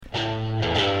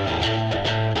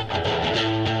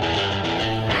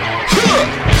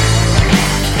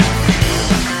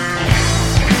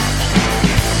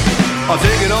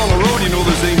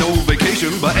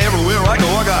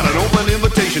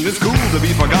to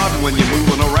be forgotten when you're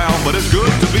moving around, but it's good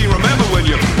to be remembered when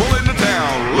you pull into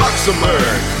town.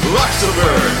 Luxembourg,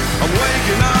 Luxembourg, I'm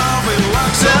waking up in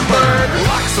Luxembourg.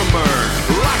 Luxembourg,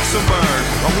 Luxembourg,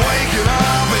 I'm waking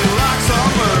up in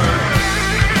Luxembourg.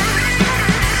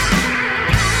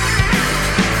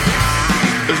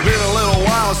 It's been a little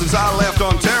while since I left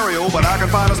Ontario, but I can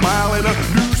find a smile in a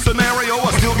new scenario.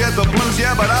 I still get the blues,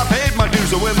 yeah, but I paid my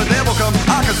dues. So when the devil comes,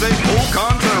 I can say, oh,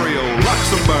 contrario.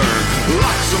 Luxembourg,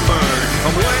 Luxembourg,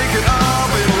 I'm waking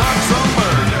up in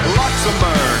Luxembourg.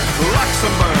 Luxembourg,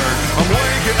 Luxembourg, I'm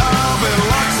waking up in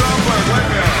Luxembourg. Wake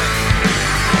me up.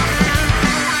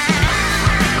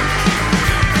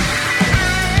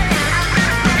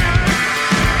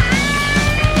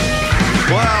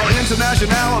 Well,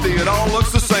 internationality, it all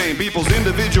looks the same. People's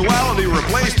individuality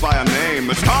replaced by a name.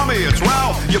 It's Tommy, it's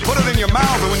Ralph. You put it in your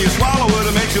mouth, and when you swallow it,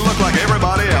 it makes you look like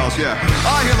everybody else, yeah.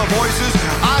 I hear the voices,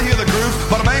 I hear the grooves,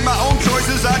 but I make my own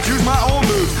choices, I choose my own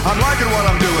moves. I'm liking what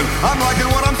I'm doing, I'm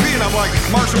liking what I'm feeling. I'm like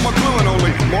Marshall McLuhan,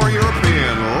 only more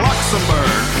European.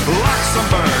 Luxembourg,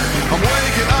 Luxembourg, I'm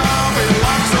waking up in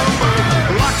Luxembourg.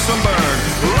 Luxembourg,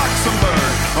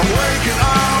 Luxembourg, I'm waking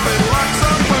up in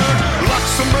Luxembourg.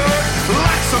 Luxembourg,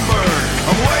 Luxembourg,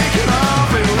 I'm waking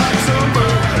up in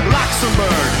Luxembourg.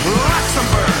 Luxembourg,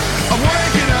 Luxembourg, I'm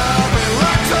waking up in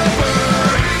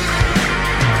Luxembourg.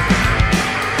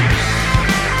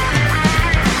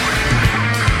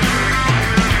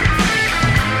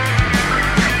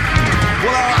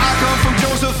 Well, I come from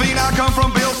Josephine, I come from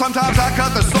Bill. Sometimes I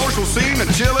cut the social scene and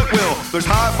chill at will. There's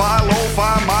hi-fi,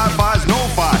 lo-fi, mi-fi's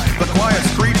no-fi. The quiet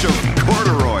screech of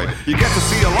corduroy. You get to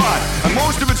see a lot, and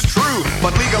most of it's true.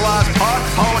 But legalized pot,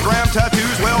 hologram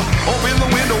tattoos, well, open the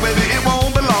window, baby, it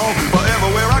won't belong. But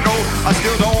everywhere I go, I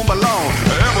still don't belong.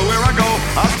 Everywhere I go,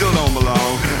 I still don't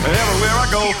belong. Everywhere I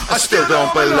go, I still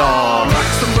don't belong.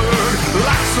 Luxembourg,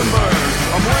 Luxembourg,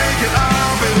 I'm waking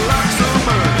up in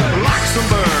Luxembourg.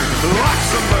 Luxembourg,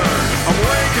 Luxembourg, I'm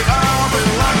waking up in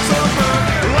Luxembourg.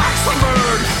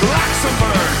 Luxembourg,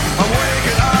 Luxembourg, I'm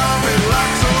waking up in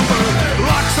Luxembourg.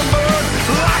 Luxembourg,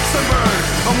 Luxembourg,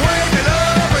 I'm waking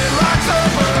up in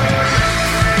Luxembourg.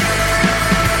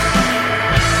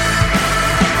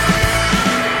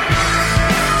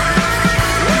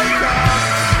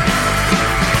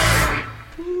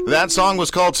 That song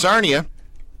was called Sarnia.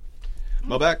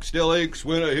 My back still aches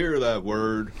when I hear that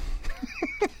word.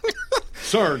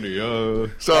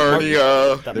 Sarnia.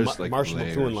 Sarnia. That Like Marshall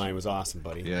layers. McLuhan line was awesome,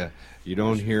 buddy. Yeah, you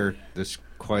don't hear this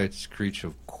quiet screech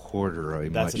of corduroy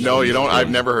That's much. a- No, you don't. I've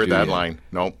never heard Do that you? line.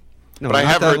 Nope. No, but I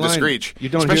not have that heard the line. screech, You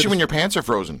don't especially hear when the- your pants are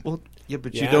frozen. Well, yeah,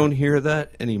 but Yeah. you don't hear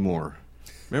that anymore.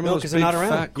 Remember No, those 'cause big they're not around.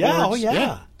 fat Yeah, oh, cords?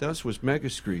 yeah. That was mega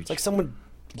screech. It's like someone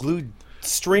glued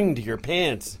string to your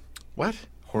pants. What?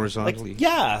 horizontally. Like,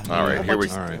 yeah. All right, here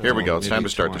we go. It's time to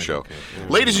start the show. Okay.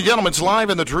 Ladies and gentlemen, it's live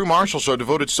in the Drew Marshall Show,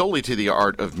 devoted solely to the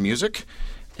art of music.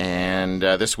 And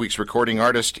this week's recording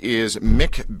artist is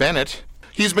Mick Bennett.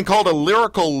 He's been called a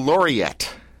lyrical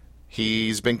laureate.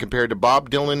 He's been compared to Bob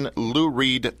Dylan, Lou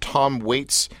Reed, Tom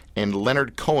Waits, and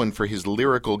Leonard Cohen for his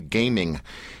lyrical gaming.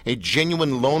 A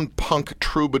genuine lone punk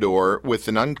troubadour with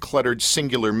an uncluttered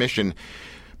singular mission.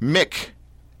 Mick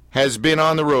has been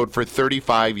on the road for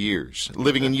 35 years.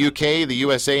 Living in UK, the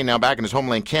USA, and now back in his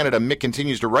homeland, Canada, Mick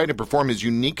continues to write and perform his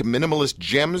unique minimalist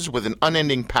gems with an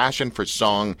unending passion for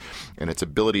song and its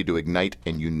ability to ignite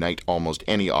and unite almost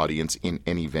any audience in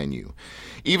any venue.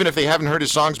 Even if they haven't heard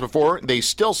his songs before, they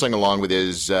still sing along with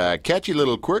his catchy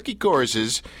little quirky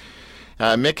choruses.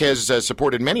 Mick has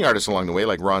supported many artists along the way,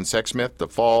 like Ron Sexsmith, The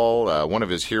Fall, one of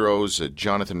his heroes,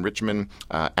 Jonathan Richman,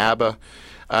 ABBA.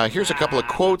 Here's a couple of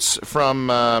quotes from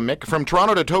Mick. From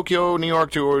Toronto to Tokyo, New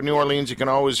York to New Orleans, you can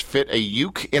always fit a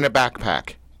uke in a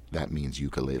backpack. That means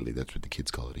ukulele. That's what the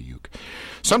kids call it, a uke.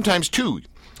 Sometimes two.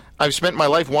 I've spent my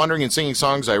life wandering and singing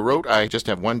songs I wrote. I just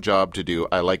have one job to do.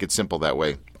 I like it simple that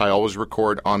way. I always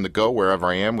record on the go wherever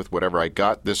I am with whatever I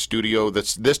got. This studio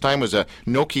this time was a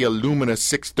Nokia Lumina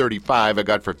 635 I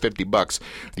got for $50.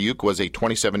 The uke was a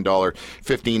 $27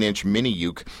 15-inch mini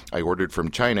uke I ordered from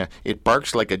China. It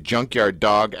barks like a junkyard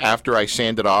dog after I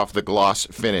sanded off the gloss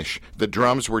finish. The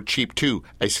drums were cheap too.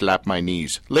 I slapped my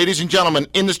knees. Ladies and gentlemen,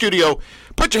 in the studio,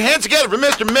 put your hands together for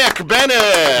Mr. Mick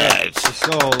Bennett. It's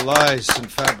all lies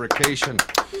and fabrication.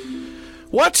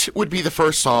 What would be the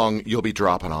first song you'll be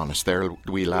dropping on us there,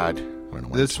 wee lad?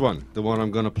 This one, the one I'm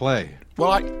going to play.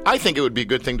 Well, I think it would be a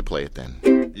good thing to play it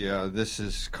then. Yeah, this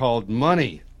is called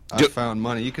Money. I found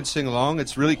Money. You can sing along.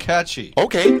 It's really catchy.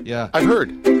 Okay. Yeah. I've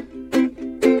heard.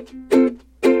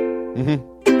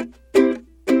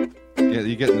 Yeah,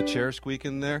 you getting the chair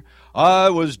squeaking there? I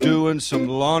was doing some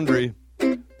laundry,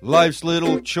 life's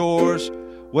little chores,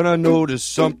 when I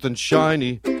noticed something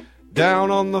shiny.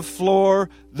 Down on the floor,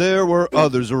 there were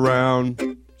others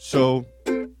around. So,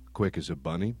 quick as a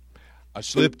bunny, I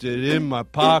slipped it in my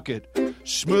pocket.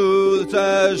 Smooth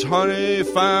as honey,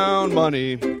 found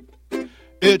money.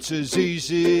 It's as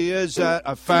easy as that,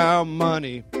 I found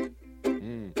money.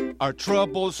 Our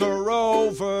troubles are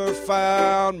over,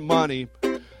 found money.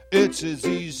 It's as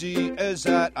easy as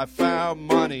that, I found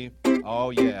money. Oh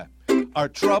yeah, our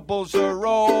troubles are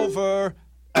over.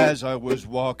 As I was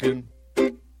walking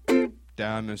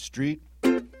down the street,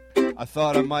 I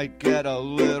thought I might get a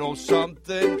little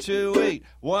something to eat.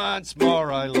 Once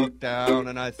more I looked down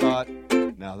and I thought,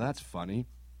 now that's funny.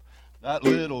 That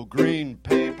little green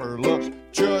paper looks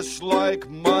just like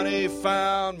money,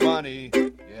 found money.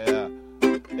 Yeah,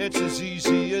 it's as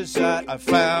easy as that, I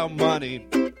found money.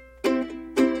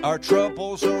 Our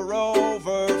troubles are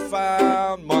over,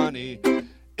 found money.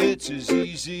 It's as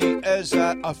easy as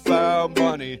that, I found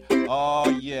money. Oh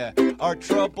yeah, our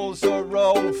troubles are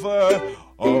over.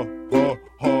 Oh, ho,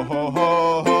 ho, ho,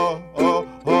 ho, ho, ho,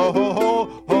 ho, ho,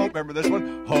 ho, ho. Remember this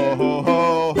one? Ho, ho,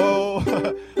 ho,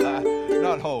 ho.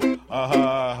 Not ho. Ha,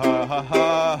 ha, ha,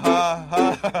 ha, ha,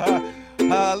 ha, ha.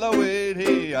 Halloween,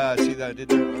 see that I did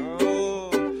there?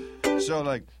 Oh. So,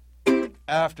 like,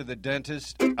 after the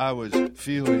dentist, I was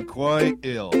feeling quite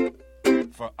ill.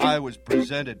 For I was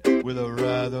presented with a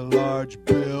rather large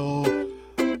bill.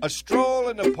 A stroll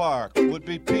in the park would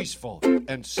be peaceful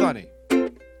and sunny.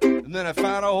 And then I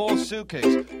found a whole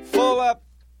suitcase full of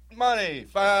money,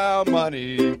 found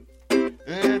money.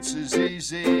 It's as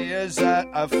easy as that,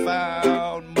 I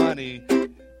found money.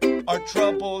 Our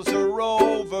troubles are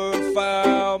over,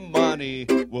 found money.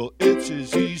 Well, it's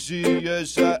as easy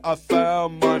as that, I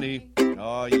found money.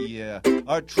 Oh yeah,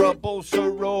 our troubles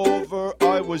are over.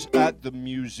 I was at the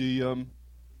museum,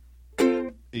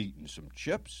 eating some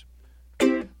chips,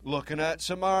 looking at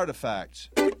some artifacts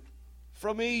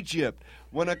from Egypt,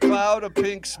 when a cloud of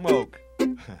pink smoke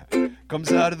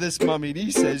comes out of this mummy and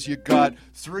he says, you got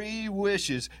 3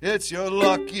 wishes. It's your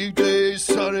lucky day,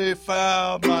 sonny,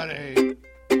 found money.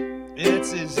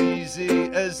 It's as easy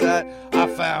as that, I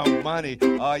found money.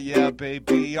 Oh yeah,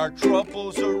 baby, our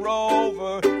troubles are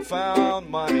over, found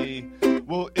money.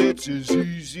 Well, it's as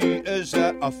easy as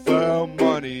that, I found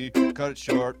money. Cut it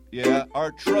short, yeah,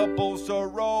 our troubles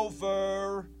are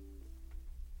over.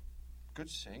 Good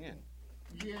singing.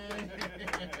 Yeah.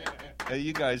 Hey,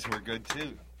 you guys were good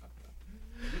too.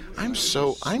 I'm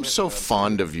so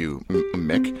fond of you,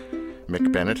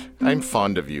 Mick Bennett. I'm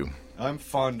fond of you. I'm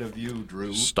fond of you,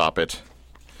 Drew. Stop it.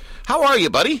 How are you,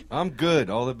 buddy? I'm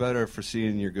good. All the better for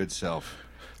seeing your good self.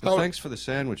 Well, thanks for the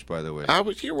sandwich, by the way.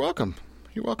 You're welcome.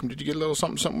 You're welcome. Did you get a little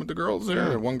something with the girls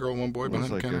there? Yeah. One girl, one boy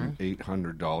behind the counter? It was like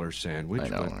an $800 sandwich. I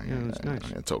know. But, yeah, it's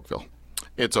nice. It's Oakville.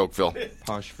 It's Oakville.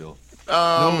 Poshville.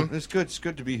 No, it's good. It's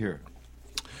good to be here.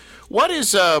 What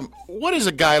is a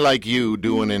guy like you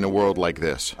doing in a world like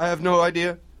this? I have no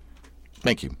idea.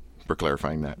 Thank you for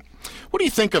clarifying that. What do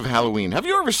you think of Halloween? Have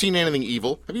you ever seen anything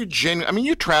evil? Have you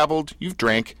you traveled, you've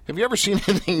drank. Have you ever seen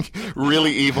anything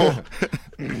really evil?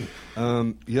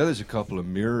 Yeah, there's a couple of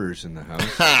mirrors in the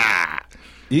house.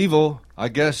 Evil, I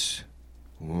guess,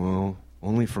 well,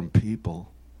 only from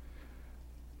people.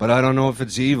 But I don't know if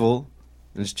it's evil.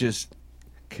 It's just,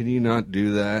 can you not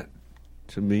do that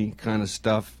to me kind of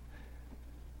stuff?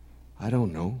 I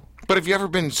don't know. But have you ever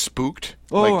been spooked?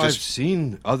 Oh, I've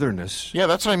seen otherness. Yeah,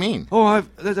 that's what I mean. Oh,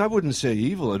 I wouldn't say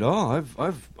evil at all.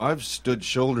 I've stood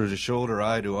shoulder to shoulder,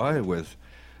 eye to eye with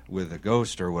a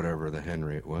ghost or whatever the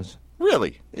Henry it was.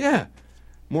 Really? Yeah,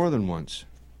 more than once.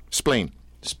 Explain.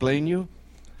 Explain you?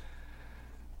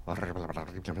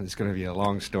 It's going to be a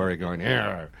long story going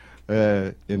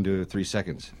into 3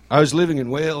 seconds. I was living in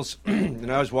Wales, and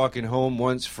I was walking home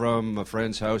once from a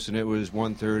friend's house, and it was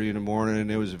 1:30 in the morning,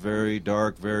 and it was a very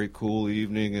dark, very cool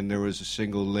evening, and there was a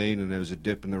single lane, and there was a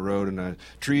dip in the road, and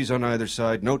trees on either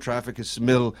side, no traffic. It's the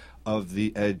middle of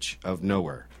the edge of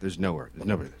nowhere. There's nowhere. There's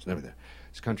nobody there. There's nobody there.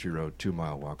 It's a country road,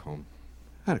 2-mile walk home.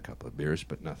 I had a couple of beers,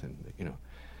 but nothing,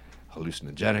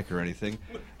 hallucinogenic or anything.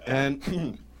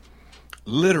 And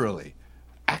literally,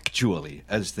 actually,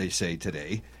 as they say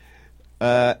today,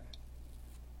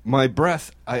 my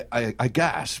breath, I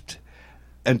gasped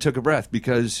and took a breath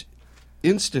because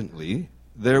instantly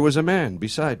there was a man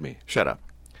beside me. Shut up.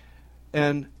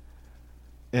 And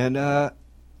I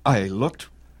looked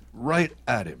right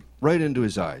at him, right into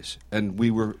his eyes, and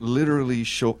we were literally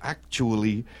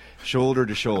actually shoulder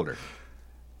to shoulder.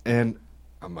 And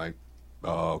I'm like,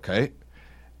 oh, okay.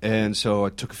 And so I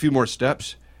took a few more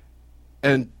steps,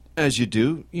 and as you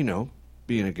do,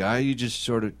 being a guy, you just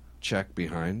sort of check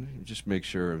behind, you just make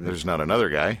sure there's not another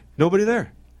guy. Nobody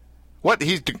there. What?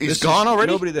 He's This gone is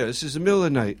already? Nobody there. This is the middle of the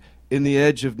night in the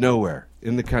edge of nowhere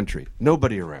in the country.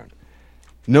 Nobody around.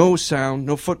 No sound,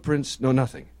 no footprints, no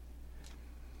nothing.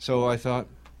 So I thought,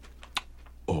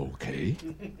 okay,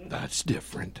 that's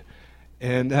different.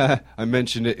 And I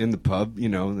mentioned it in the pub,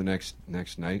 the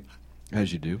next night,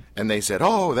 as you do. And they said,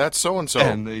 "Oh, that's so and so."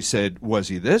 And they said, "Was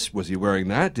he this? Was he wearing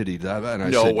that? Did he that?" And I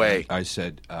No said, way. I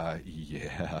said,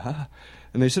 "Yeah."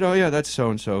 And they said, "Oh yeah, that's so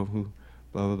and so who,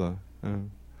 blah blah blah."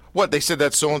 What? They said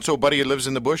that's so and so buddy who lives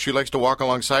in the bush who likes to walk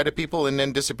alongside of people and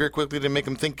then disappear quickly to make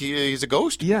them think he's a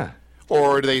ghost. Yeah.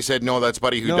 Or they said, "No, that's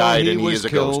buddy who No, died he and he was is a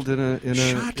killed ghost." in a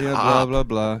Shut yeah, up. blah blah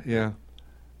blah. Yeah.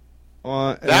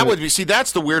 That would be. See,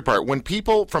 that's the weird part. When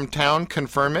people from town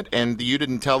confirm it, and you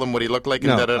didn't tell them what he looked like, and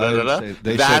No, da da da I da didn't da. say-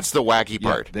 they That's said- the wacky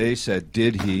part. Yeah, they said,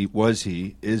 "Did he? Was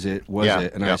he? Is it? Was Yeah,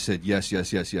 it?" And yeah. I said, "Yes,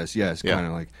 yes, yes, yes, yes." Yeah. Kind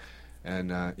of like, and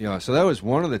so that was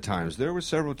one of the times. There were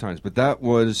several times, but that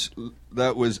was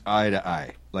eye to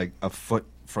eye, like a foot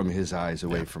from his eyes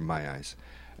away from my eyes,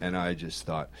 and I just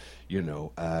thought,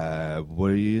 what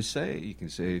do you say? You can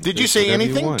say. Did you this, say whatever you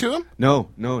anything want. to him?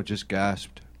 No, just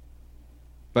gasped.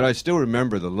 But I still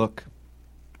remember the look.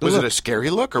 Was it a scary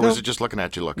look, or No. was it just looking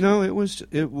at you look? No, it was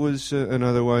an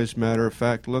otherwise matter of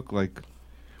fact look like.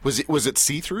 Was it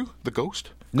see through the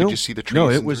ghost? No, Could you see the trees? no,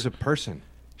 it and was the- a person.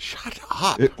 Shut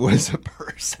up. It was a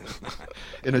person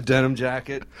in a denim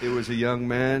jacket. It was a young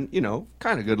man,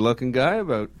 kind of good-looking guy,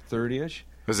 about 30-ish.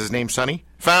 Was his name Sonny?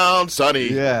 Found Sonny.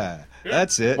 Yeah,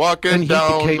 that's it. Walking And he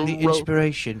down became the the road.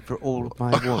 inspiration for all of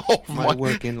my work, Oh, my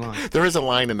work in life. There is a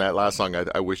line in that last song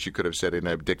I wish you could have said in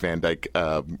a Dick Van Dyke,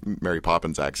 Mary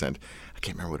Poppins accent. I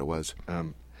can't remember what it was.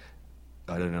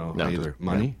 I don't know No, either. yeah.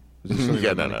 Money? Was it something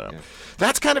Yeah, about no. money? Yeah.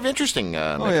 That's kind of interesting.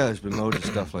 Oh yeah, there's been loads of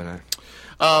stuff like that.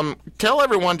 Tell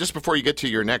everyone, just before you get to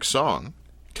your next song,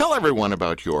 tell everyone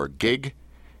about your gig,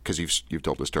 because you've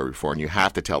told this story before, and you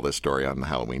have to tell this story on the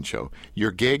Halloween show. Your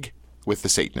gig with the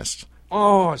Satanists.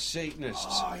 Oh,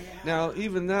 Satanists. Now,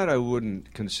 even that I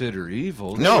wouldn't consider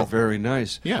evil. They No. were very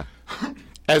nice. Yeah.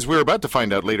 As we're about to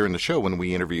find out later in the show when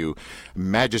we interview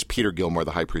Magus Peter Gilmore,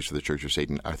 the high priest of the Church of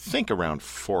Satan, I think around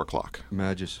 4 o'clock.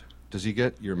 Magus. Does he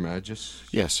get your Magus?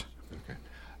 Yes. Okay.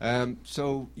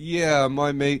 So yeah,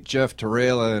 my mate Jeff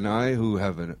Torella and I, who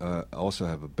have also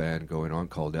have a band going on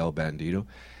called El Bandito,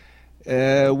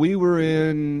 we were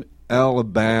in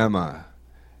Alabama,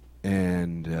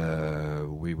 and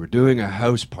we were doing a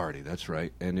house party. That's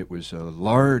right, and it was a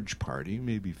large party,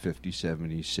 maybe 50,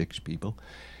 76 people,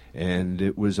 and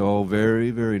it was all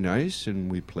very, very nice.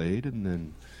 And we played, and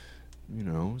then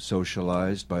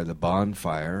socialized by the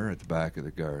bonfire at the back of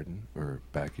the garden or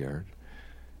backyard.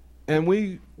 And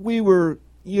we were,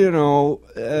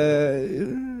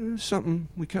 something.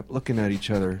 We kept looking at each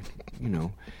other,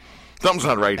 Something's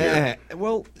not right here.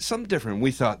 well, something different.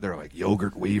 We thought they're like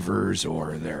yogurt weavers,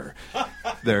 or they're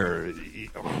I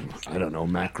don't know,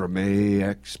 macrame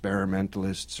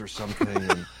experimentalists or something.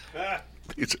 And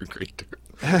These are great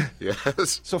terms.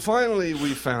 Yes. so finally,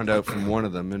 we found out from one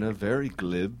of them in a very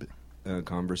glib,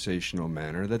 conversational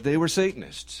manner that they were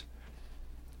Satanists.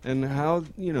 And how,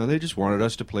 they just wanted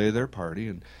us to play their party.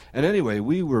 And anyway,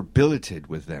 we were billeted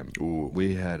with them. Ooh.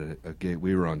 We had a gig.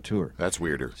 We were on tour. That's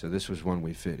weirder. So this was one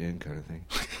we fit in kind of thing.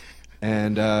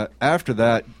 And after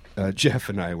that, Jeff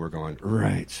and I were going,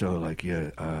 right, so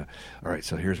all right,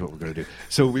 so here's what we're going to do.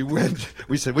 So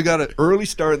we said, we got an early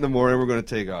start in the morning, we're going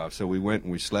to take off. So we went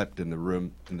and we slept in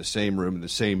the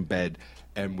same bed,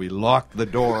 and we locked the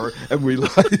door, and we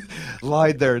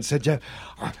lied there and said, Jeff,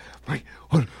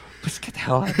 let's get the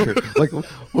hell out of here. Like, what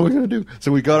are we going to do?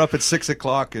 So we got up at 6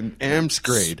 o'clock in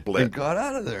Amsgrade Split. and got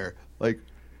out of there.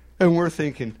 And we're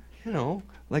thinking,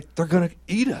 they're going to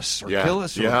eat us or kill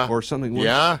us or something worse.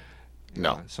 Yeah.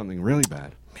 No. Something really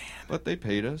bad. Man. But they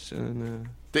paid us, and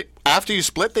After you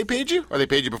split, they paid you? Or they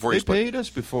paid you before they you split? paid us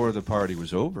before the party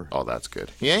was over. Oh, that's good.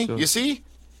 Yeah, So- you see?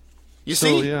 You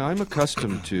So see? yeah, I'm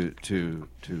accustomed to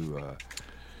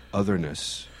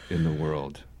otherness in the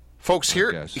world. Folks,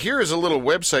 here guess. is a little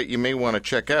website you may want to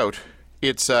check out.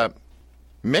 It's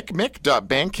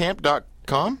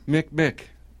mickmick.bandcamp.com. Mick.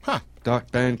 Huh.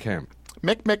 Bandcamp.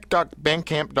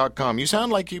 mickmick.bandcamp.com. You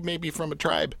sound like you may be from a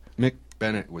tribe. Mick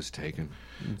Bennett was taken.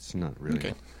 It's not really.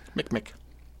 Okay. Mick.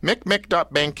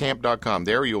 mickmick.bandcamp.com.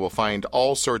 There you will find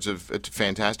all sorts of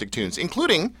fantastic tunes,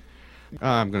 including...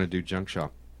 I'm going to do Junk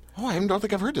Shop. Oh, I don't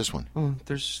think I've heard this one. Oh,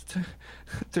 there's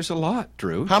a lot,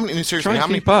 Drew. How many? Seriously, Try and how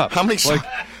many? keep up. How many? Like,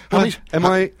 how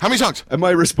many? How many songs? Am I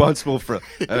responsible for?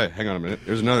 Hang on a minute.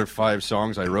 There's another 5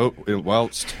 songs I wrote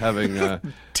whilst having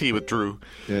Tea with Drew.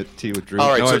 tea with Drew. All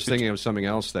right, no, so I was thinking of something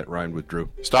else that rhymed with Drew.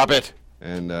 Stop it.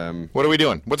 And What are we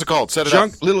doing? What's it called? Set it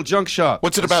junk, up. little junk shop.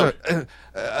 What's it about? So,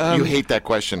 You hate that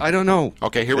question. I don't know.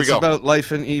 Okay, here we It's go. about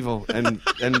life and evil and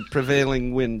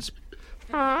prevailing winds.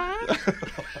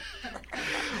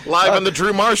 Live on the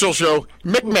Drew Marshall Show,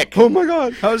 Mick. Oh my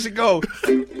God! How's it go?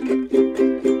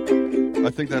 I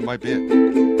think that might be it.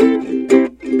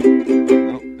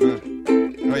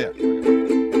 Oh yeah.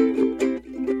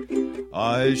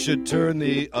 I should turn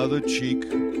the other cheek.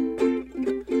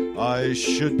 I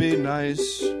should be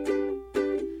nice.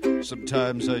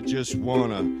 Sometimes I just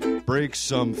wanna break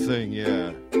something,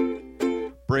 yeah.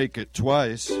 Break it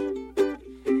twice.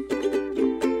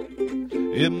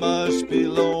 It must be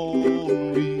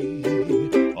lonely,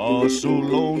 oh so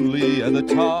lonely at the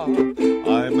top.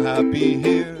 I'm happy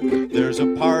here, there's a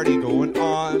party going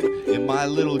on in my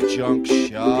little junk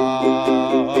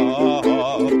shop.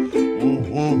 Ooh,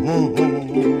 ooh, ooh, ooh.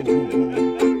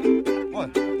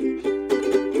 What?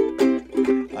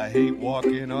 I hate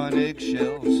walking on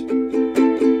eggshells.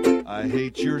 I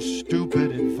hate your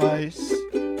stupid advice.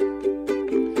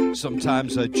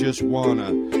 Sometimes I just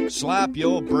wanna slap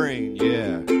your brain,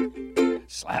 yeah.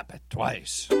 Slap it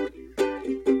twice.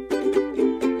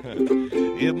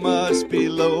 It must be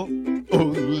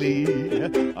lonely,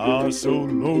 ah, so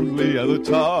lonely at the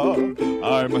top.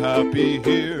 I'm happy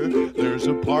here, there's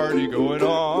a party going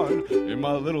on in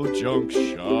my little junk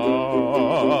shop.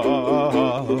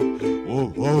 Whoa,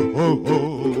 whoa, whoa,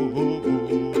 whoa,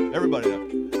 whoa. Everybody now,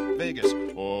 Vegas.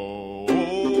 Oh, oh,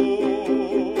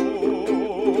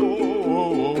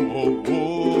 oh, oh,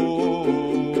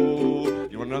 oh.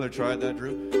 You want another try at that,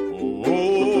 Drew? Oh,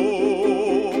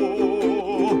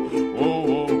 oh, oh,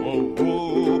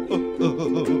 oh,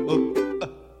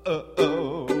 oh,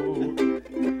 oh.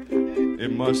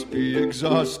 It must be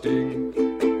exhausting,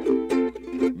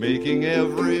 making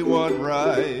everyone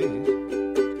right.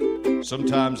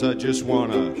 Sometimes I just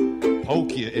wanna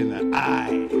poke you in the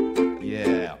eye.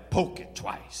 Yeah, poke it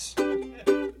twice.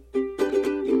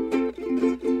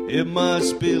 It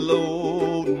must be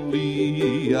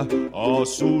lonely, oh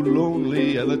so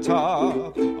lonely at the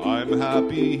top. I'm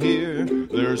happy here,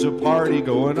 there's a party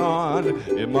going on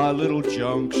in my little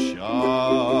junk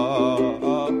shop.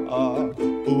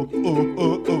 Ooh, ooh,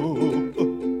 ooh, ooh,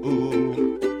 ooh, ooh.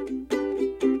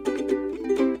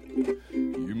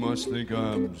 You must think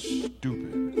I'm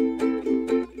stupid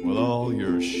with all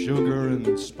your sugar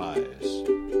and spice.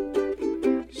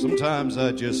 Sometimes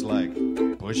I just like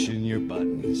pushing your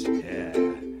buttons. Yeah.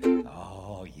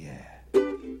 Oh, yeah.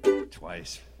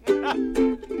 Twice.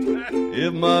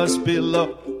 It must be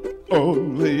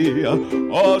lonely,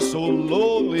 oh, so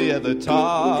lonely at the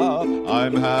top.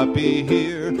 I'm happy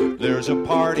here, there's a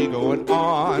party going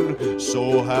on.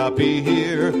 So happy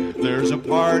here, there's a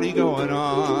party going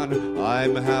on.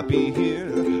 I'm happy here,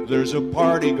 there's a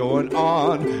party going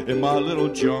on in my little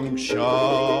junk shop.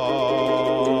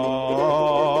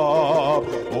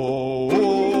 Oh,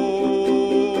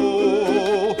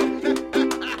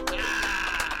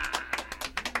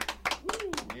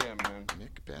 yeah, man.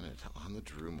 Mick Bennett on the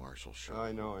Drew Marshall Show.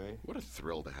 I know, eh? What a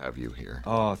thrill to have you here.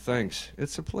 Oh, thanks.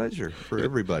 It's a pleasure for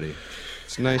everybody.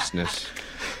 It's niceness.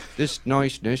 This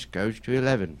niceness goes to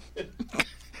 11.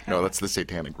 No, that's the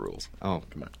satanic rules. Oh,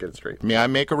 Come on, get it straight. May I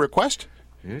make a request?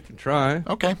 you can try.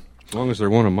 Okay. As long as they're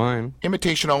one of mine.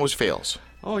 Imitation always fails.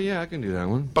 Oh, yeah, I can do that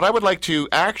one. But I would like to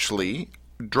actually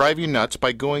drive you nuts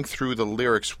by going through the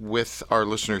lyrics with our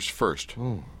listeners first.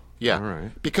 Oh, Yeah. all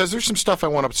right. Because there's some stuff I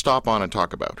want to stop on and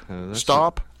talk about. that's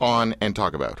Stop on and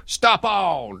talk about. Stop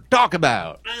on. Talk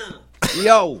about.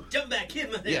 Yo. Jump back,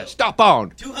 hit my hill. Yeah, stop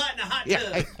on. Too hot in a hot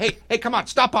Yeah, tub. hey, come on.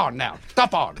 Stop on now.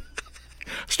 Stop on.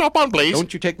 Stop on, please.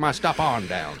 Don't you take my stop on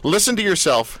down. Listen to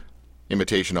yourself.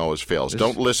 Imitation always fails.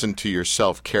 Don't listen to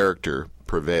yourself. Character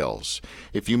prevails.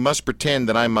 If you must pretend,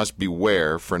 then I must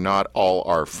beware, for not all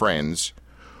are friends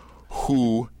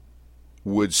who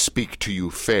would speak to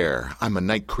you fair. I'm a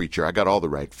night creature. I got all the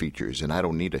right features, and I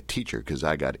don't need a teacher because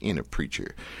I got in a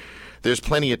preacher. There's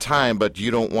plenty of time, but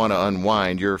you don't want to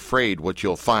unwind. You're afraid what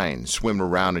you'll find. Swim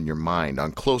around in your mind.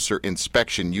 On closer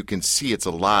inspection, you can see it's a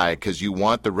lie because you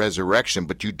want the resurrection,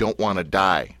 but you don't want to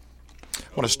die. I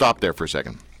want to stop there for a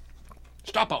second.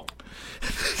 Stop on.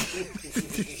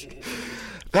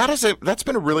 That's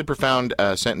been a really profound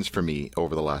sentence for me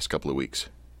over the last couple of weeks.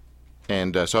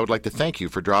 And so I would like to thank you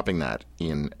for dropping that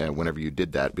in whenever you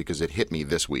did that, because it hit me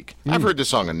this week. I've heard this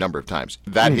song a number of times.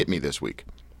 That hit me this week.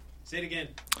 Say it again.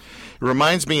 It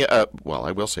reminds me, well,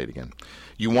 I will say it again.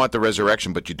 You want the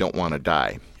resurrection, but you don't want to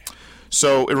die.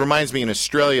 So it reminds me, in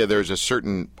Australia, there's a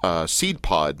certain seed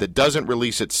pod that doesn't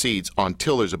release its seeds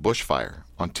until there's a bushfire,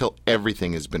 until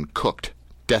everything has been cooked,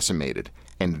 decimated,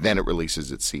 and then it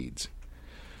releases its seeds.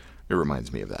 It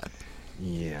reminds me of that.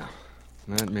 Yeah,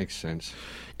 that makes sense.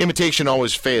 Imitation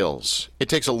always fails. It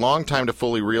takes a long time to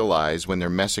fully realize when they're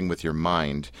messing with your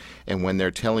mind, and when they're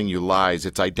telling you lies.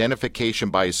 It's identification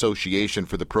by association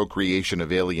for the procreation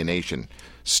of alienation.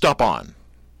 Stop on.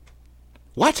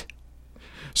 What?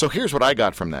 So here's what I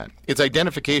got from that. It's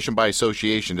identification by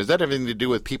association. Does that have anything to do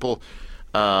with people's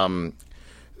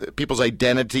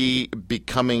identity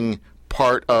becoming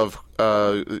part of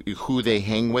who they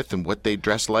hang with and what they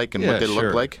dress like and what they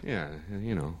look like? Yeah,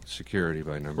 security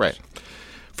by numbers. Right.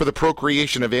 For the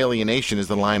procreation of alienation is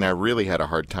the line I really had a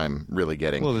hard time really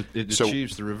getting. Well, it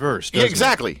achieves the reverse, Yeah, doesn't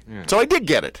exactly. it? Yeah. So I did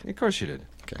get it. Of course you did.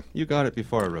 Okay. You got it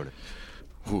before I wrote it.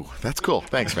 Ooh, that's cool.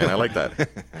 Thanks, man. I like that.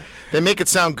 They make it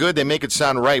sound good. They make it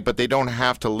sound right, but they don't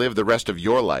have to live the rest of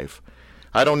your life.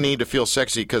 I don't need to feel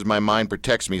sexy because my mind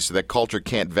protects me so that culture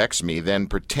can't vex me, then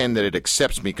pretend that it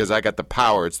accepts me because I got the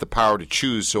power. It's the power to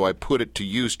choose, so I put it to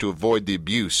use to avoid the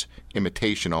abuse.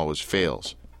 Imitation always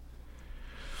fails.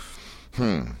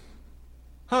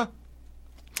 Huh?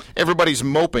 Everybody's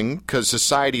moping because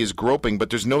society is groping, but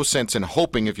there's no sense in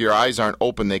hoping if your eyes aren't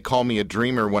open. They call me a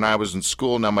dreamer when I was in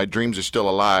school. Now my dreams are still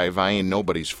alive. I ain't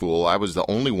nobody's fool. I was the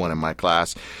only one in my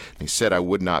class. They said I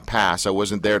would not pass. I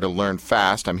wasn't there to learn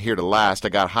fast. I'm here to last. I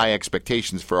got high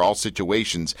expectations for all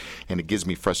situations, and it gives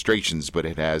me frustrations, but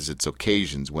it has its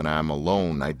occasions. When I'm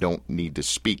alone, I don't need to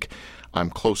speak. I'm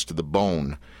close to the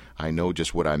bone. I know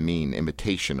just what I mean.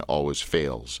 Imitation always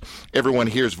fails. Everyone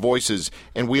hears voices,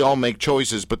 and we all make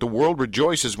choices, but the world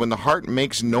rejoices when the heart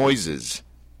makes noises.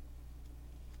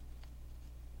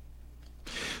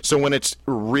 So when it's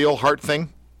a real heart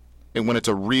thing, and when it's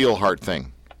a real heart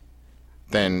thing,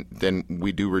 then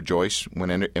we do rejoice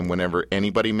whenever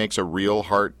anybody makes a real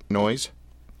heart noise.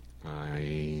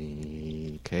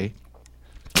 Okay.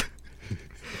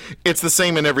 It's the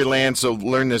same in every land, so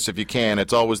learn this if you can.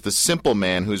 It's always the simple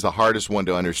man who's the hardest one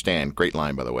to understand. Great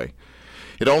line, by the way.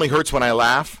 It only hurts when I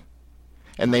laugh,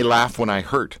 and they laugh when I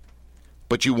hurt.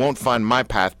 But you won't find my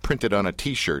path printed on a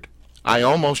T-shirt. I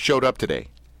almost showed up today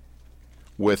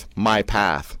with my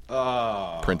path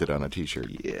printed on a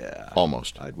T-shirt. Yeah.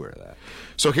 Almost. I'd wear that.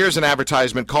 So here's an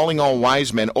advertisement calling all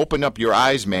wise men. Open up your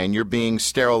eyes, man. You're being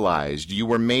sterilized. You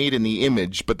were made in the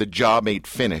image, but the job ain't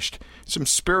finished. Some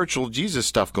spiritual Jesus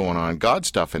stuff going on, God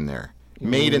stuff in there.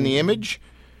 Made in the image,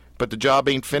 but the job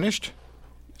ain't finished?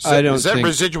 Is that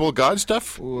residual God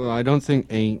stuff? Well, I don't think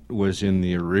 "ain't" was in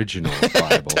the original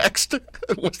Bible. Text?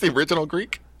 What's the original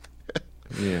Greek?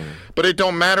 Yeah. But it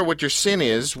don't matter what your sin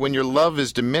is when your love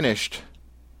is diminished.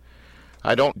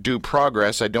 I don't do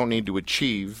progress. I don't need to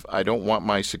achieve. I don't want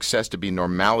my success to be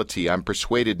normality. I'm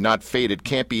persuaded, not fated,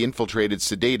 can't be infiltrated,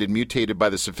 sedated, mutated by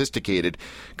the sophisticated,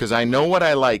 because I know what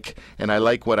I like, and I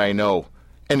like what I know,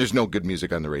 and there's no good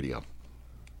music on the radio.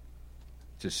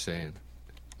 Just saying.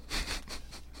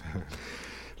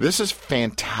 This is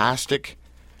fantastic,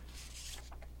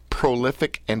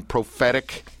 prolific, and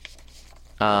prophetic,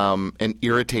 and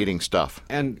irritating stuff.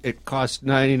 And it cost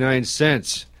 99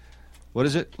 cents. What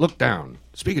is it? Look down.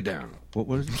 Speak it down.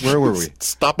 What is it? Where were we?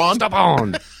 Stop on? Stop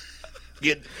on.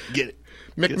 Get it.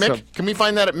 Mick? Can we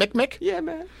find that at Mick? Yeah,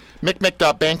 man.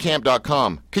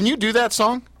 MickMick.bandcamp.com. Can you do that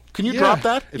song? Can you drop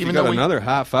that? If you got another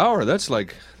half hour, that's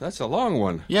a long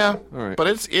one. Yeah. All right. But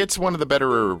it's one of the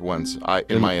better ones,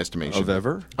 in my estimation. Of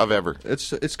ever? Of ever.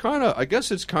 It's kind of, I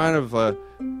guess it's kind of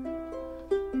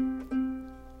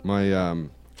my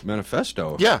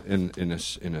manifesto. Yeah. In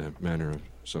a manner of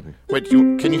something. Wait,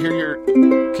 can you hear your?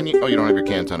 Oh, you don't have your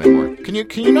cans on anymore. Can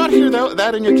you not hear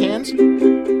that in your cans?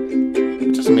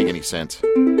 It doesn't make any sense.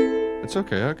 It's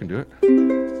okay. I can do it.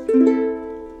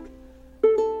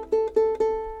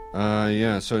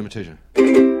 Yeah. So imitation.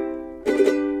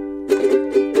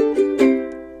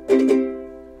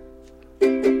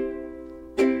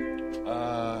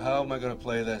 How am I going to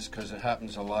play this? Because it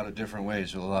happens a lot of different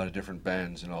ways with a lot of different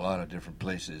bands in a lot of different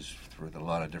places with a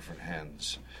lot of different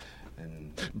hands.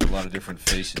 And a lot of different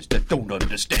faces that don't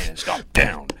understand. Stop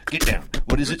down. Get down.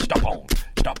 What is it? Stop on.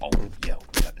 Stop on. Yeah,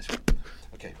 we got this one.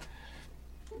 Okay.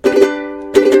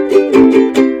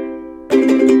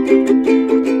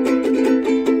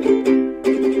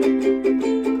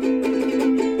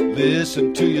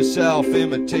 Listen to yourself.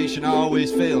 Imitation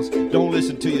always fails. Don't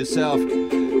listen to yourself.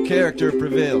 character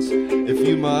prevails. If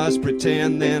you must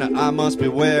pretend, then I must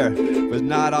beware. But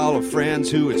not all are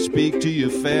friends who would speak to you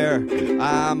fair.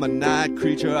 I'm a night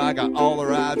creature, I got all the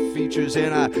right features,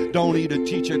 and I don't need a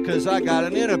teacher, cause I got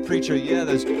an inner preacher. Yeah,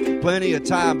 there's plenty of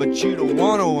time, but you don't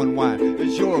want to unwind,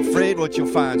 cause you're afraid what you'll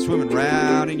find swimming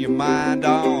round in your mind.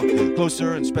 On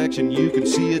closer inspection, you can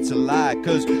see it's a lie,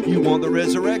 cause you want the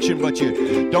resurrection, but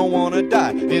you don't want to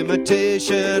die.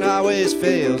 Imitation always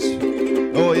fails.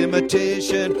 Oh,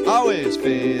 imitation always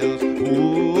fails.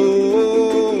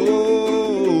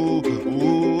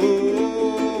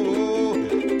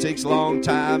 Takes a long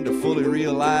time to fully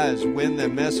realize when they're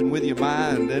messing with your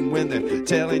mind and when they're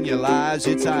telling you lies.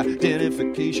 It's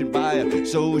identification by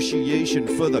association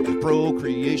for the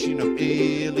procreation of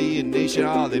alienation.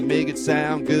 Oh, they make it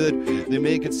sound good, they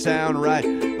make it sound right,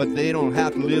 but they don't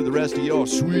have to live the rest of your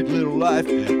sweet little life.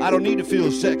 I don't need to feel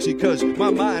sexy, cause my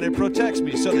mind, it protects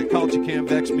me, so their culture can't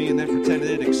vex me and then pretend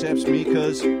it accepts me,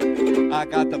 cause I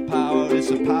got the power, it's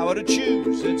the power to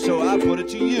choose, and so I put it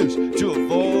to use to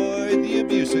avoid the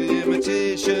abuse.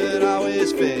 Imitation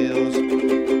always fails.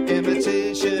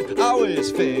 Imitation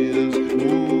always fails.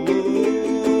 Ooh,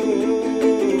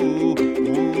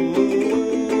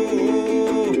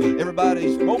 ooh.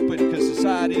 Everybody's moping cause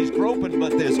society's groping,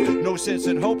 but there's no sense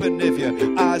in hoping if your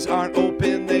eyes aren't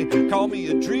open. They called me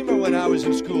a dreamer when I was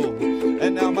in school,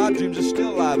 and now my dreams are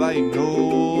still alive. I ain't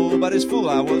nobody's fool.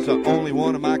 I was the only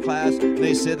one in my class.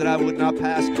 They said that I would not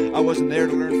pass. I wasn't there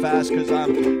to learn fast, cause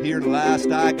I'm here to last.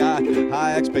 I got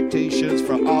high expectations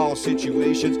for all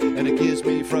situations, and it gives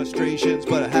me frustrations,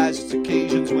 but it has its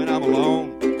occasions when I'm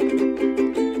alone.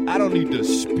 I don't need to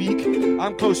speak,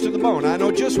 I'm close to the bone, I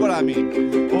know just what I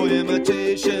mean. Oh,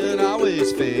 imitation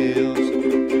always fails.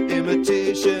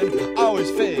 Imitation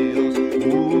always fails.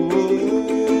 Ooh,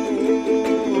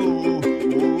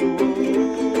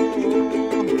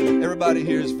 everybody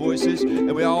hears voices,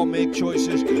 and we all make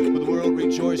choices, but the world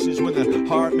rejoices when the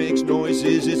heart makes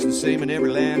noises. It's the same in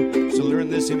every land, so learn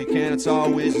this if you can. It's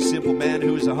always a simple man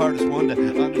who is the hardest one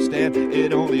to understand.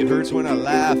 It only hurts when I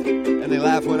laugh, and they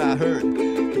laugh when I hurt,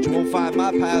 but you won't find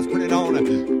my path printed on a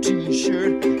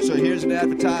t-shirt. So here's an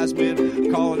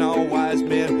advertisement calling all wise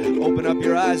men. Open up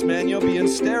your eyes, man, you're being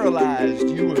sterilized.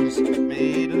 You was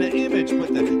made in the image,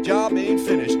 but the job ain't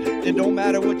finished. It don't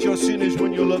matter what your sin is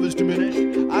when your love is diminished.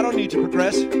 I don't need to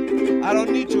progress, I don't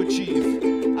need to achieve.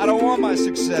 I don't want my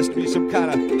success to be some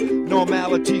kind of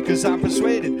normality, cause I'm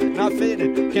persuaded, not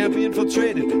faded, can't be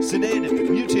infiltrated, sedated,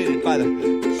 mutated by the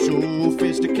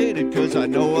sophisticated, cause I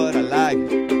know what I like,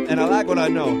 and I like what I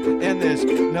know, and there's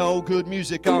no good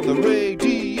music on the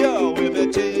radio.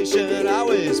 Imitation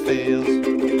always fails.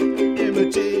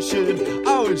 Imitation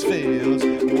always fails.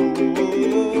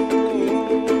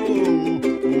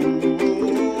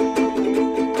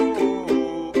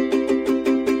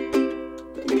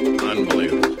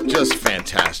 Unbelievable. Just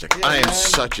fantastic. Yeah, I am man.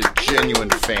 such a genuine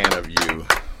fan of you.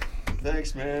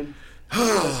 Thanks, man.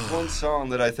 That's one song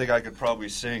that I think I could probably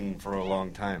sing for a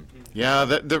long time. Yeah,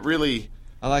 that really...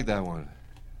 I like that one.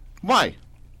 Why?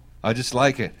 I just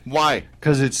like it. Why?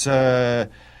 Because it's,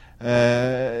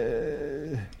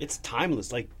 It's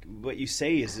timeless. Like, what you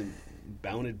say isn't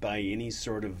bounded by any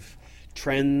sort of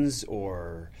trends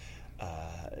or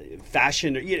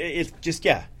fashion. It just,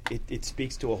 yeah, it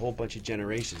speaks to a whole bunch of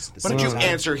generations. Why don't you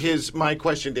answer my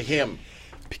question to him?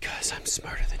 Because I'm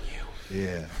smarter than you.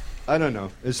 yeah. I don't know.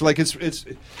 It's like it's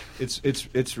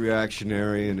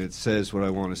reactionary, and it says what I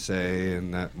want to say,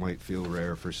 and that might feel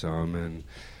rare for some, and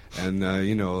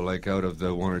you know, like out of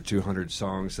the 100 or 200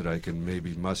 songs that I can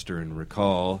maybe muster and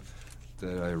recall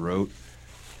that I wrote,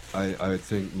 I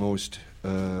think most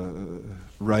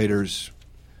writers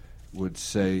would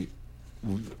say,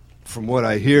 from what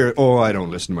I hear, oh, I don't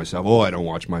listen to myself, oh, I don't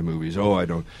watch my movies, oh, I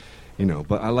don't, you know,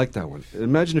 but I like that one.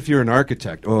 Imagine if you're an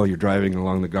architect, oh, you're driving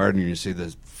along the garden and you see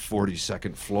the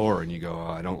 42nd floor and you go,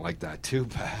 oh, I don't like that too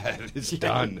bad. It's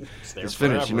done. It's there It's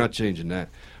finished. forever. You're not changing that.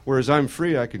 Whereas I'm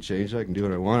free, I can change. I can do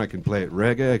what I want. I can play it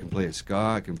reggae. I can play it ska.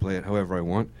 I can play it however I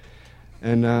want.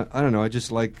 And I don't know. I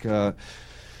just like...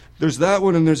 there's that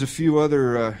one, and there's a few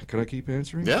other... can I keep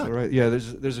answering? Yeah. All right. Yeah,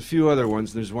 there's a few other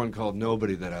ones. There's one called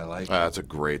Nobody that I like, That's a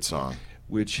great song.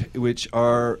 which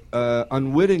are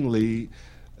unwittingly...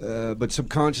 but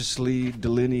subconsciously,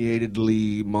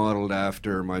 delineatedly modeled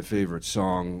after my favorite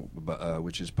song,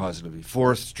 which is Positively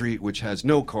 4th Street, which has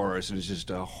no chorus and is just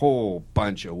a whole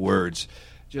bunch of words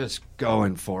just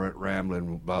going for it,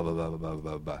 rambling, blah, blah, blah, blah, blah,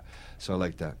 blah, blah. So I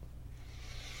like that.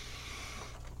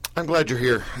 I'm glad you're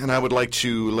here, and I would like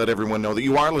to let everyone know that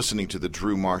you are listening to the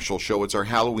Drew Marshall Show. It's our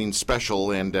Halloween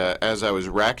special, and as I was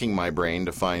racking my brain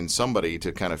to find somebody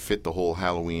to kind of fit the whole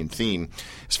Halloween theme,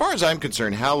 as far as I'm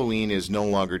concerned, Halloween is no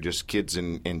longer just kids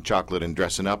in chocolate and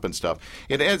dressing up and stuff.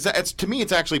 To me,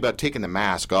 it's actually about taking the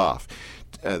mask off.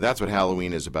 That's what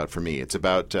Halloween is about for me. It's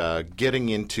about getting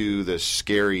into the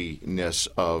scariness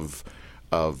of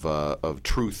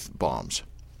truth bombs.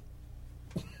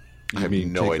 I have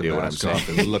no idea what I'm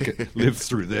saying. Live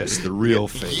through this, the real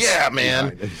face. Yeah,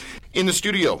 man. In the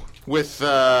studio with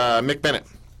Mick Bennett.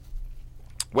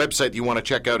 Website you want to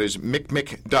check out is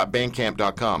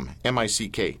mickmick.bandcamp.com.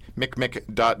 M-I-C-K.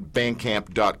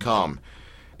 mickmick.bandcamp.com.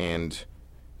 And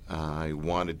I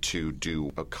wanted to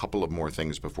do a couple of more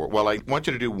things before. Well, I want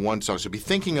you to do one song. So be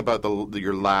thinking about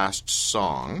your last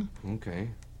song. Okay.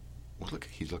 Well, look,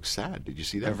 he looks sad. Did you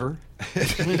see that? Ever?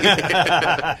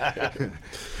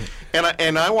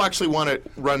 And I actually want to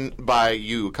run by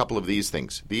you a couple of these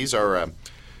things. These are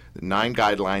 9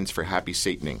 guidelines for happy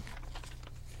Sataning.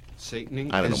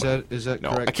 Sataning? I don't know. Is that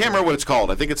no, correct? I can't remember what it's called.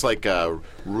 I think it's like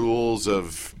rules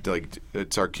of, like,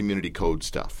 it's our community code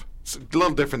stuff. It's a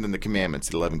little different than the commandments,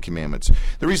 the 11 commandments.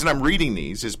 The reason I'm reading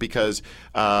these is because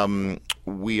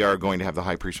we are going to have the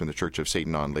high priest from the Church of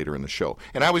Satan on later in the show.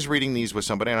 And I was reading these with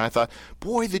somebody, and I thought,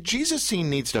 boy, the Jesus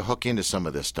scene needs to hook into some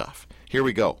of this stuff. Here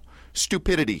we go.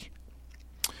 Stupidity.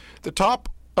 The top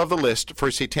of the list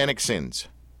for satanic sins.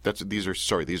 These are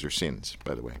sins,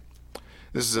 by the way.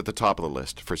 This is at the top of the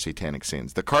list for satanic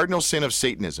sins. The cardinal sin of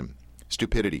Satanism,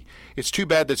 stupidity. It's too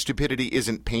bad that stupidity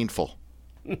isn't painful.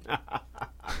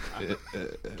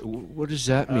 What does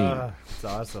that mean? It's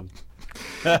awesome.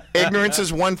 Ignorance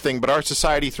is one thing, but our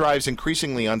society thrives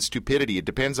increasingly on stupidity. It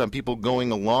depends on people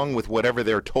going along with whatever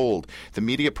they're told. The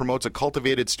media promotes a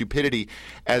cultivated stupidity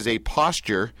as a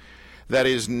posture that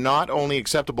is not only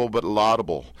acceptable but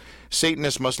laudable.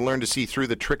 Satanists must learn to see through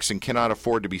the tricks and cannot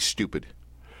afford to be stupid.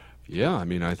 Yeah, I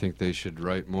mean, I think they should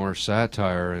write more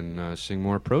satire and sing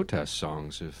more protest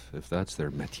songs if that's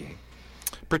their métier.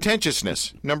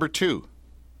 Pretentiousness, number 2.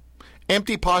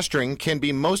 Empty posturing can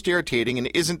be most irritating and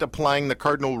isn't applying the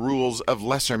cardinal rules of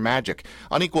lesser magic.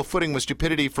 On equal footing with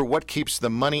stupidity for what keeps the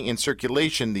money in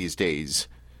circulation these days.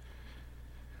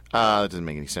 That doesn't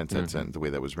make any sense. That's the way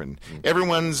that was written.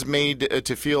 Everyone's made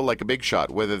to feel like a big shot,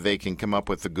 whether they can come up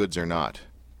with the goods or not.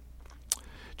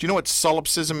 Do you know what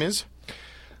solipsism is?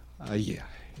 Yeah.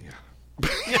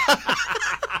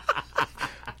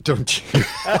 Don't you?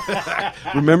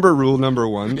 Remember rule number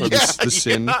 1, or the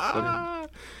sin?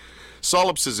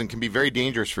 Solipsism can be very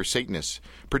dangerous for Satanists.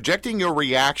 Projecting your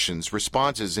reactions,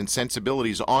 responses, and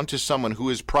sensibilities onto someone who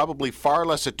is probably far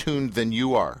less attuned than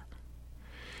you are.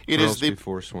 It is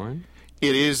before swine?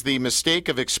 It is the mistake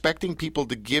of expecting people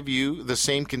to give you the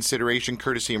same consideration,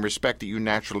 courtesy, and respect that you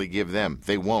naturally give them.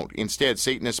 They won't. Instead,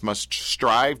 Satanists must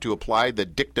strive to apply the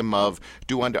dictum of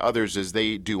do unto others as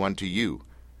they do unto you.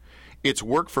 It's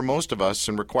work for most of us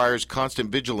and requires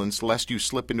constant vigilance lest you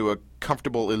slip into a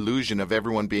comfortable illusion of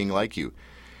everyone being like you.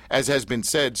 As has been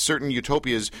said, certain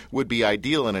utopias would be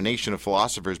ideal in a nation of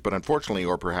philosophers, but unfortunately,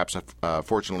 or perhaps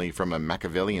fortunately from a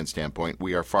Machiavellian standpoint,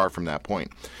 we are far from that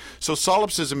point. So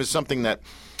solipsism is something that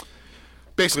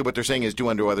basically what they're saying is do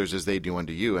unto others as they do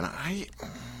unto you. And I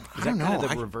don't know. Kind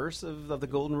of the reverse of the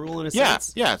golden rule in a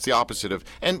sense? Yeah, it's the opposite of,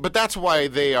 but that's why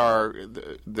they're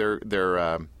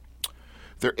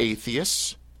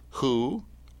atheists who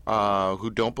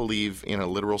don't believe in a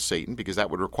literal Satan, because that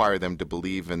would require them to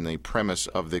believe in the premise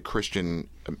of the Christian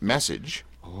message.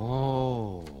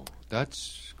 Oh,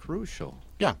 that's crucial.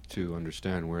 Yeah. To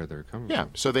understand where they're coming Yeah,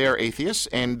 from. so they are atheists,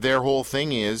 and their whole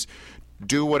thing is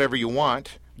do whatever you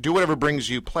want, do whatever brings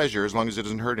you pleasure as long as it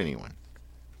doesn't hurt anyone.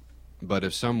 But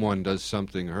if someone does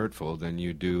something hurtful, then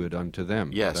you do it unto them.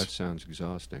 Yes. That sounds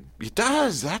exhausting. It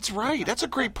does. That's right. That's a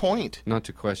great point. Not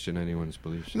to question anyone's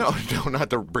beliefs. No, not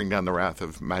to bring down the wrath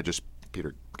of Magus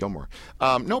Peter Gilmore.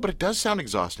 No, but it does sound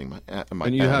exhausting.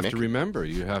 And you have Mick. to remember,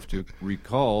 you have to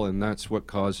recall, and that's what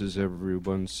causes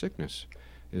everyone's sickness,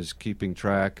 is keeping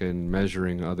track and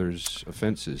measuring others'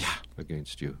 offenses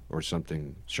against you, or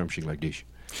something like this.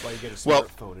 That's why you get a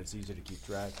smartphone. It's easy to keep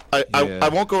track. I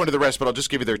won't go into the rest, but I'll just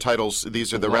give you their titles.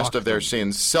 These are the rest of their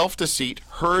sins. Self-deceit,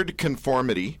 herd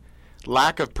conformity,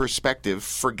 lack of perspective,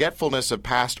 forgetfulness of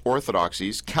past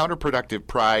orthodoxies, counterproductive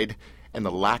pride, and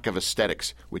the lack of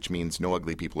aesthetics, which means no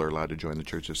ugly people are allowed to join the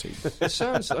Church of Satan. It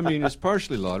sounds, it's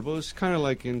partially laudable. It's kind of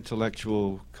like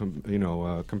intellectual,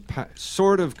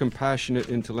 sort of compassionate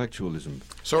intellectualism.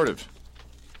 Sort of.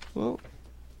 Well,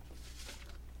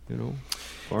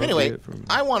 Anyway,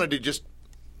 I wanted to just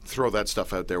throw that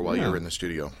stuff out there while you're in the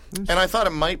studio. And I thought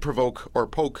it might provoke or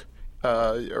poke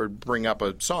or bring up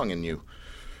a song in you?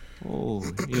 Oh,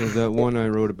 that one I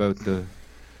wrote about the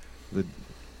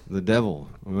devil.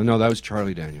 Oh, no, that was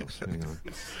Charlie Daniels. Hang on.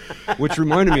 Which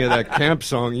reminded me of that camp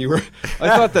song you were. I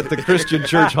thought that the Christian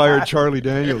church hired Charlie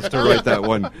Daniels to write that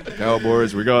one.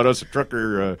 Cowboys, we got us a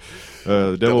trucker.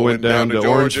 The devil went down to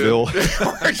Orangeville.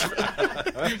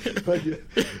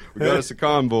 We got us a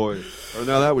convoy. Or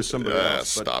no, that was somebody else.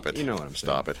 Stop it. You know what I'm saying.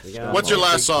 Stop it. What's your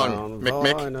last song,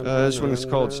 Mick? This one is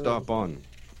called Stop On.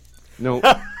 No.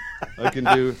 I can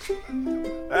do.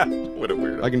 What a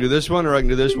weirdo. I can do this one or I can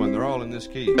do this one. They're all in this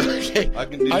key. Okay. I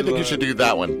think you should do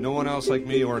that one. No One Else Like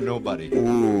Me or Nobody.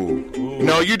 Ooh.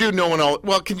 No, you do No One Else.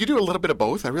 Well, can you do a little bit of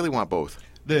both? I really want both.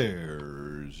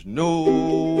 There's no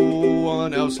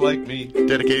one else like me.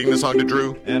 Dedicating the song to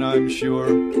Drew. And I'm sure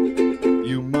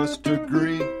you must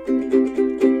agree.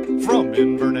 From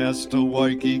Inverness to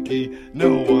Waikiki,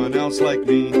 no one else like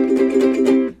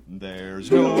me.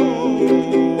 There's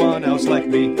no one else like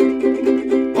me.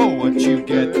 Oh, what you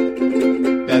get,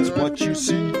 that's what you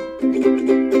see.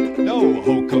 No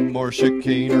hokum or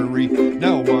chicanery,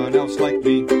 no one else like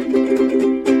me.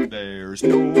 There's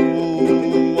no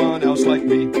one else like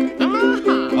me.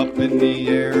 Up in the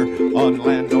air, on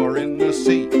land or in the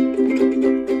sea.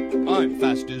 I'm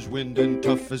fast as wind and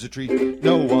tough as a tree.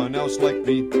 No one else like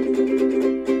me.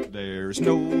 There's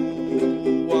no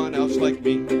one else like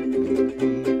me.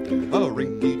 A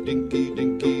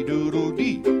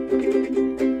rinky-dinky-dinky-doodle-dee.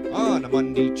 On a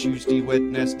Monday, Tuesday,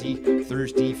 Wednesday,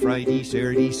 Thursday, Friday,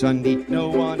 Saturday, Sunday. No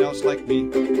one else like me.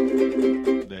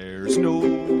 There's no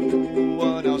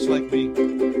one else like me.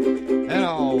 And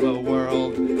all the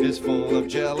world is full of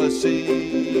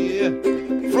jealousy.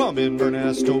 From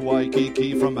Inverness to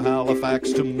Waikiki, from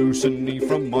Halifax to Moosonee,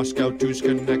 from Moscow to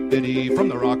Schenectady, from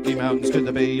the Rocky Mountains to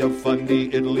the Bay of Fundy,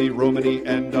 Italy, Romany,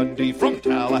 and Dundee, from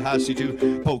Tallahassee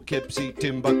to Poughkeepsie,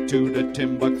 Timbuktu to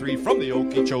Timbuk3, from the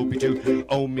Okeechobee to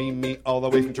Omimi, all the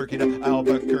way from Turkey to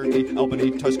Albuquerque,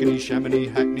 Albany, Tuscany, Chamonix,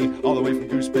 Hackney, all the way from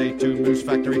Goose Bay to Moose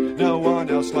Factory. No one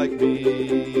else like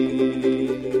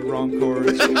me. Wrong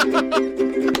chords.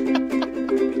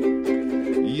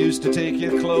 Used to take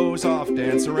your clothes off,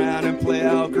 dance around and play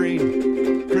Al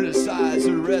Green. Criticize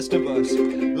the rest of us,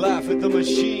 laugh at the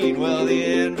machine. Well, the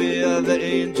envy of the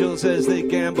angels as they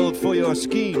gambled for your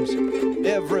schemes.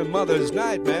 Every mother's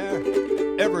nightmare,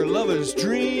 every lover's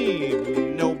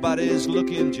dream. Nobody's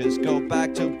looking, just go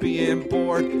back to being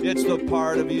bored. It's the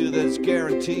part of you that's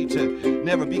guaranteed to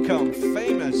never become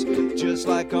famous. Just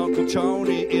like Uncle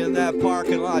Tony in that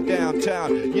parking lot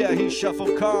downtown. Yeah, he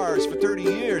shuffled cars for 30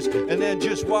 years and then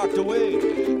just walked away.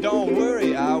 Don't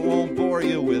worry, I won't bore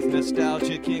you with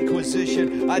nostalgic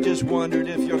inquisition. I just wondered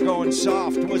if you're going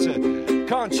soft was a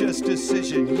conscious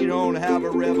decision. You don't have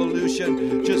a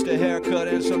revolution, just a haircut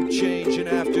and some change. And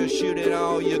after shooting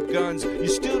all your guns, you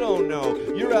still don't know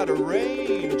you're out of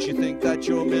range. You think that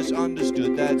you're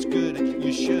misunderstood. That's good,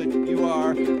 you should, you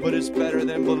are. But it's better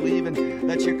than believing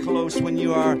that you're close when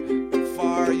you are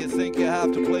far. You think you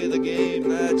have to play the game.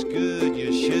 That's good,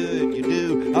 you should, you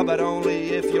do. How about only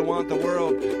if you want the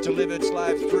world to live its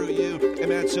life through you?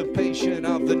 Emancipation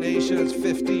of the nation's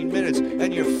 15 minutes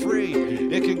and you're free.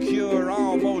 It can cure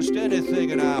almost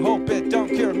anything, and I hope it don't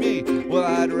cure me. Well,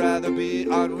 I'd rather be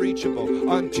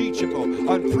unreachable, unteachable,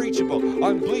 unpreachable,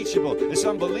 unbleachable. It's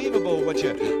unbelievable what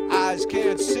your eyes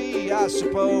can't see. I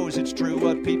suppose it's true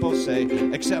what people say,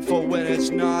 except for when it's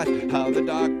not. How the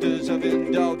doctors of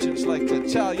indulgence like to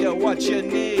tell you what you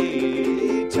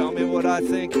need. Tell me what I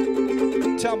think.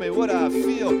 Tell me what I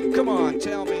feel. Come on,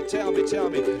 tell me, tell me, tell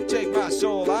me. Take my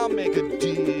soul, I'll make a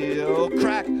deal.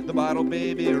 Crack the bottle,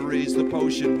 baby, raise the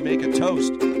potion, make a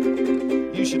toast.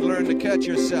 You should learn to catch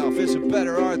yourself. It's a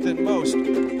better art than most.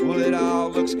 Well, it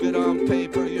all looks good on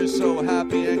paper. You're so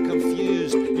happy and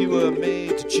confused. You were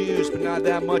made to choose, but not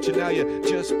that much, and now you're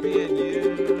just being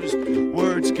used.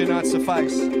 Words cannot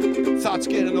suffice. Thoughts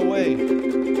get in the way.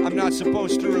 I'm not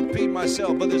supposed to repeat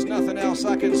myself, but there's nothing else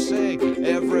I can say.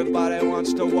 Everybody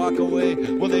wants to walk away.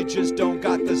 Well, they just don't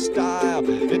got the style.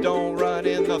 It don't run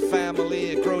in the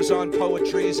family. It grows on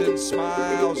poetries and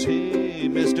smiles. Hey,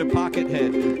 Mr.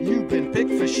 Pockethead, you've been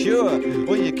picked for sure.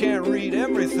 Well, you can't read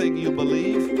everything you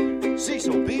believe.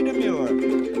 Cecil, be demure.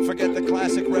 Forget the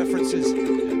classic references.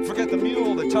 Forget the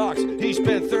mule that talks. He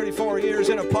spent 34 years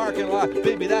in a parking lot.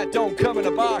 Baby, that don't come in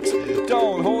a box.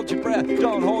 Don't hold your breath.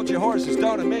 Don't hold your horses.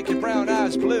 Don't make your brown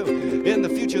eyes blue. In the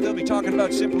future, they'll be talking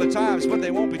about simpler times, but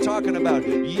they won't be talking about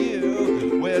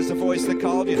you. Where's the voice that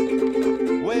called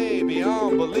you? Way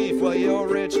beyond belief. Well, you're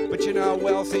rich, but you're not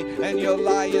wealthy, and you're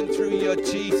lying through your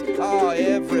teeth. Oh,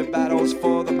 every battle's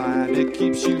for the mind. It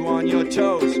keeps you on your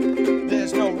toes.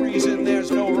 There's no reason,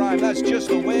 there's no rhyme. time, that's just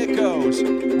the way it goes.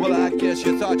 Well, I guess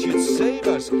you thought you'd save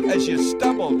us as you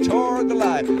stumbled toward the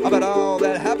light. But all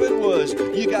that happened was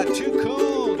you got too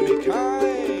cool to be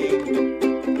kind.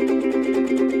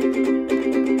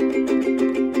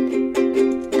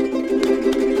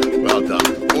 Well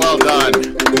done. Well done.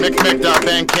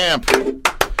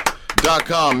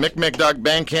 MickMick.bandcamp.com.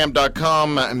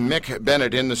 MickMick.bandcamp.com. Mick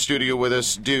Bennett in the studio with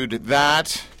us. Dude,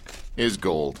 that is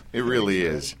gold. It really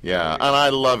is. Yeah, and I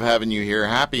love having you here.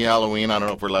 Happy Halloween. I don't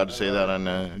know if we're allowed to say that on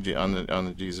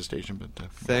the Jesus station, but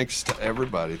Thanks to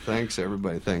everybody. Thanks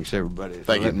everybody. Thanks everybody for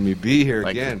Thank you. letting me be here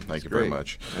Thank you. again. Thank It's you very great.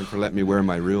 much. And for letting me wear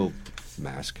my real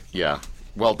mask. yeah,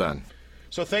 well done.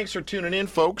 So thanks for tuning in,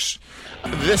 folks.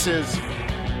 This is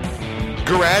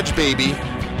Garage Baby.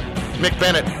 Mick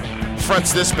Bennett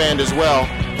fronts this band as well,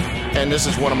 and this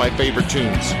is one of my favorite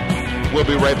tunes. We'll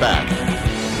be right back.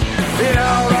 You're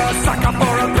a sucker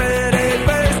for a pretty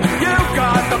face. You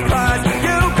got the prize,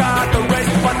 you got the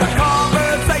race, but the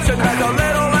conversation has a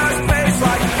little less space.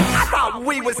 Like, I thought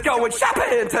we was going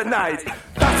shopping tonight.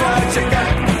 That's what you get.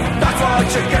 That's what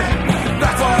you get.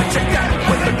 That's what you get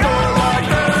with the girl like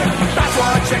that. That's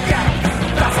what you get.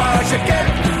 That's what you get.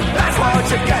 That's what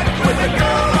you get with the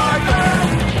girl like that.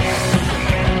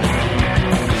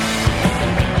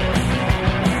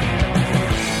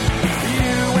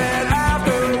 You went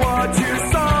after what you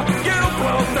saw. You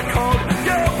broke the code.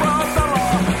 You broke the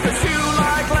law. 'Cause you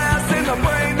like less in the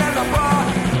brain than the bra.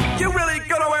 You really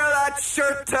gonna wear that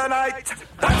shirt tonight?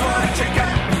 That's what you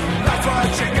get. That's what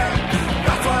you get.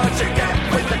 That's what you get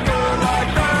with the girl like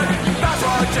that. That's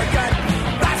what you get.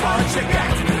 That's what you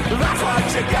get. That's what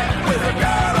you get